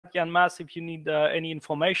Jan Maas if you need any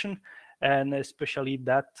information, and especially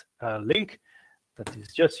that link that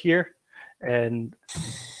is just here. And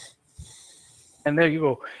there you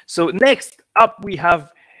go. So next up, we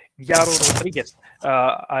have Yaro Rodriguez.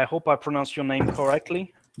 I hope I pronounced your name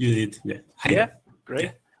correctly. You did, yeah. Hi. Yeah, great.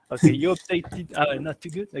 Yeah. Okay, you updated, not too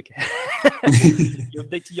good, okay. You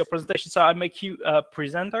updated your presentation, so I make you a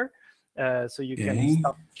presenter, so you can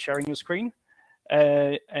start sharing your screen.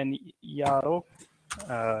 And Yaro,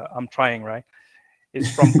 I'm trying, right?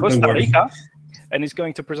 Is from Costa Rica, and is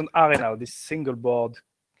going to present Arenal, this single board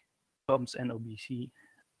COMs and OBC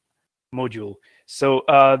module. So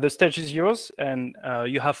the stage is yours, and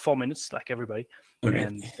you have 4 minutes, like everybody. Okay.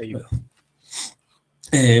 And there you go.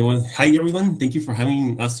 Well, hi everyone. Thank you for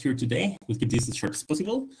having us here today. We'll keep this as short as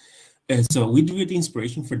possible. So we drew the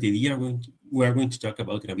inspiration for the idea. We are going to talk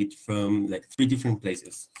about it a bit from like 3 different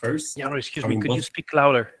places. First, yeah, excuse me, could you speak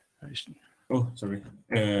louder? Oh, sorry.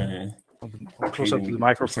 Close up to the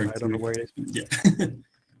microphone. I don't know where it is. Yeah.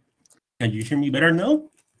 Can you hear me better now?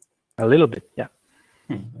 A little bit, yeah.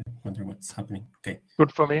 I wonder what's happening. Okay.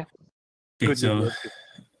 Good for me. Okay, good, so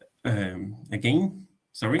again,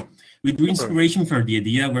 sorry. We drew inspiration for the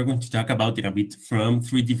idea. We're going to talk about it a bit from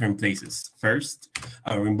 3 different places. First,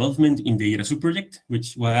 our involvement in the IRASU project,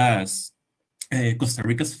 which was Costa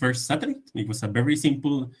Rica's first satellite. It was a very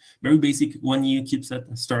simple, very basic 1U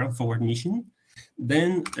CubeSat start and forward mission.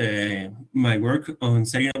 Then my work on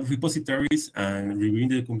setting up repositories and reviewing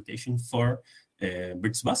the documentation for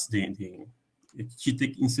BIRDS bus, the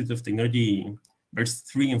QTech Institute of Technology BIRDS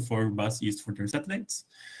 3 and 4 bus used for their satellites.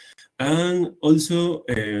 And also,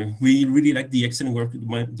 we really like the excellent work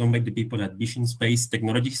done by the people at Vision Space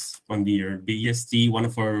Technologies on their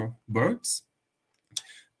BST-104 boards,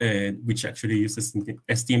 which actually uses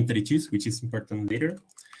STM32s, which is important later.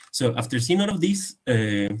 So after seeing all of this,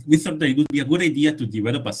 we thought that it would be a good idea to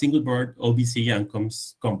develop a single board OBC and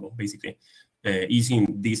COMs combo, basically, using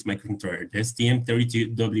this microcontroller, the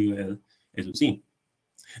STM32WL SoC.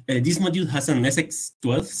 This module has an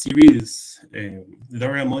SX12 series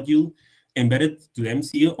LoRa module embedded to the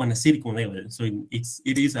MCU on a silicon level. So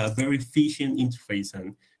it is a very efficient interface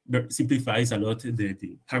and simplifies a lot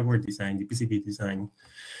the hardware design, the PCB design.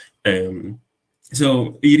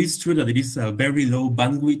 So it is true that it is a very low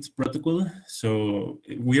bandwidth protocol. So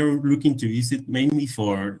we are looking to use it mainly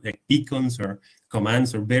for like beacons or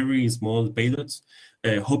commands or very small payloads,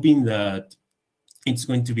 hoping that it's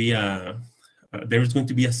going to be there's going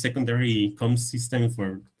to be a secondary COMS system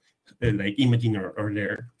for like imaging or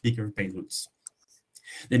their bigger payloads.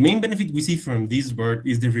 The main benefit we see from this board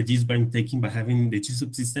is the reduced bandwidth taking by having the 2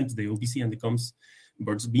 subsystems, the OBC and the COMS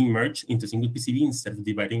boards being merged into a single PCB instead of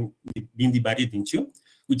being divided in 2,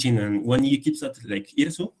 which in an 1U CubeSat like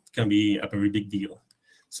IRASU can be a very big deal.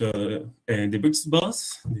 So the BIRDS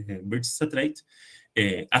bus, the BIRDS satellite,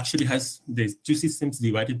 actually has the 2 systems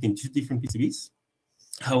divided in 2 different PCBs.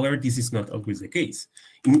 However, this is not always the case.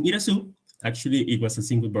 In IRASU, actually, it was a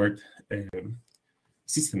single board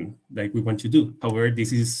system like we want to do. However,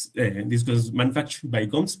 this was manufactured by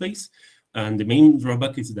GomSpace, and the main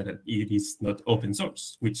drawback is that it is not open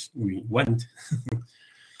source, which we want.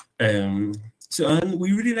 And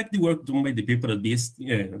we really like the work done by the people at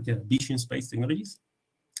Vision Space Technologies,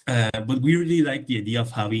 but we really like the idea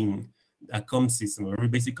of having a COMS system or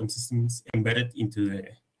basic COMS systems embedded into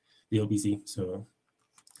the OBC. So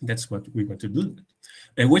that's what we want to do.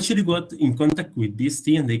 We actually got in contact with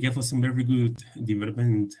BST, and they gave us some very good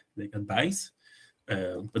development advice.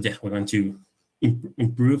 But yeah, we want to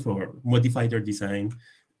improve or modify their design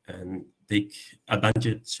and take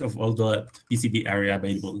advantage of all the PCB area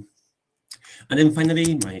available. And then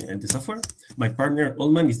finally, the software. My partner,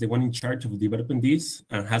 Olman, is the one in charge of developing this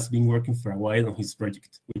and has been working for a while on his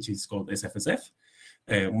project, which is called SFSF.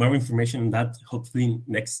 More information on that, hopefully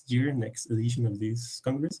next year, next edition of this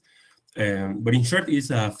Congress. But in short, it's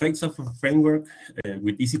a flight software framework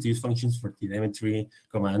with easy-to-use functions for telemetry,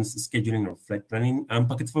 commands, scheduling or flight planning, and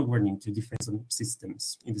packet forwarding to different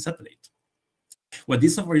systems in the satellite. What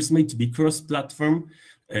this software is made to be cross-platform,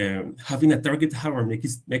 having a target hardware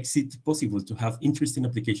makes it possible to have interesting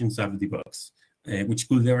applications out of the box, which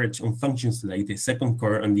could leverage on functions like the second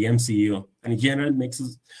core on the MCU, and in general makes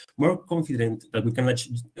us more confident that we can launch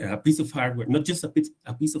a piece of hardware, not just a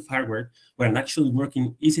piece of hardware, but an actually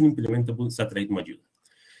working, easily implementable satellite module.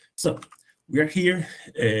 So we are here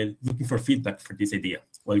looking for feedback for this idea.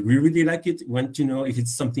 While we really like it, we want to know if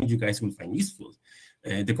it's something you guys will find useful.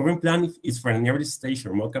 The current plan is for an early stage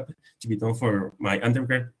or mockup to be done for my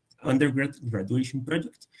undergrad undergrad graduation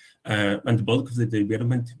project, and the bulk of the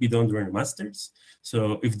development be done during a master's.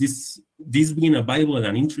 So if this being a viable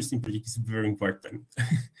and interesting project is very important.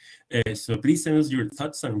 So please send us your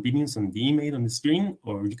thoughts and opinions on the email on the screen,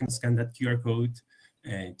 or you can scan that QR code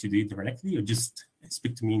to do it directly, or just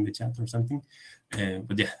speak to me in the chat or something.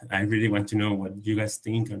 But yeah, I really want to know what you guys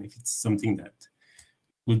think and if it's something that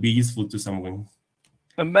would be useful to someone.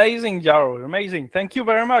 Amazing, Jaro, amazing. Thank you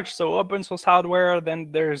very much. So open source hardware,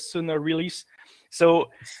 then there's soon a release.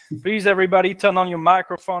 So please, everybody, turn on your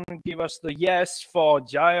microphone and give us the yes for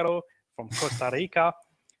Jairo from Costa Rica.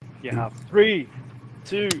 You have 3,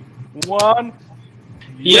 2, 1.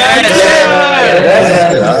 Yes!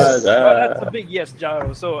 Yes! Oh, that's a big yes,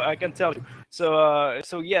 Jairo. So I can tell you.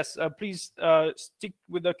 So yes, please stick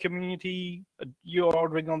with the community. You're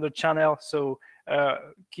ordering on the channel, so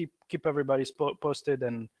keep everybody posted,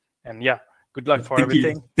 and yeah, good luck for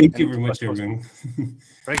everything. Thank you very much, everyone.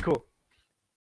 Very cool.